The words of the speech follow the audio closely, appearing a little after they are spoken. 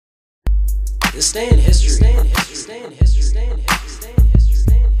This day in history.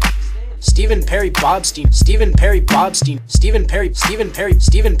 Stephen Perry Bobthing, Stephen Perry Bobthing, Stephen Perry Bobthing,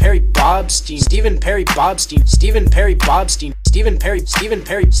 Stephen Perry Bobthing, Stephen Perry Bobthing, Stephen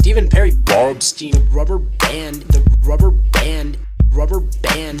Perry Bobthing, the rubber band, the rubber band, rubber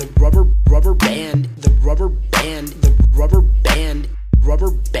band, the rubber band, the rubber band, the rubber band,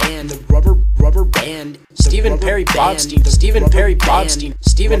 rubber band, the rubber band. Stephen Perry Bobthing, Stephen Perry Bobthing,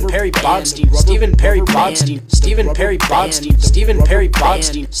 Stephen Perry Bobthing, Stephen Perry Bobthing, Stephen Perry Bobthing, Stephen Perry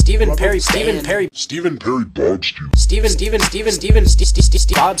Bobthing, Stephen Perry Bobthing, Stephen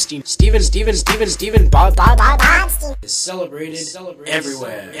Bobthing is celebrated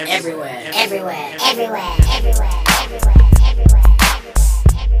everywhere.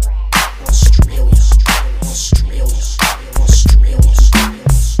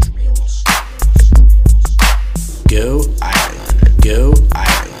 Go Ireland, go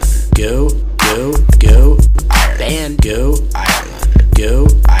Ireland, go Ireland, band, go Ireland, go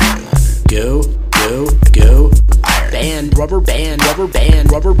Ireland, go Ireland, band, rubber band, rubber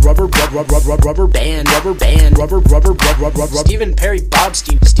band, rubber band, Stephen Perry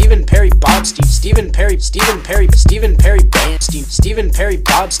Bobthing, Stephen Perry Bobthing, Stephen Perry Bobthing, Stephen Perry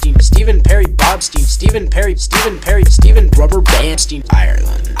Bobthing, Stephen Perry Bobthing, Stephen rubber band,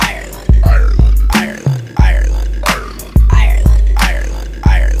 Ireland, Ireland, Ireland, Ireland, Ireland, Ireland, Ireland,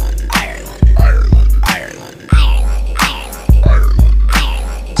 Ireland, Ireland, Ireland, Ireland,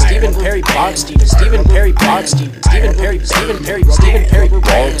 Stephen Perry Bobthing, Stephen Perry Bobthing, Stephen Perry Bobthing, Stephen Perry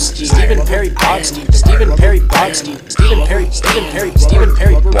Bobthing, Stephen Perry Bobthing, Stephen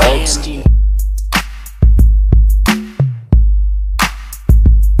Perry Bobthing.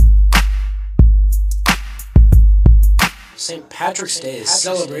 St. Patrick's Day is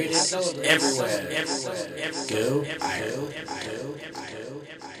celebrated everywhere. Go Ireland.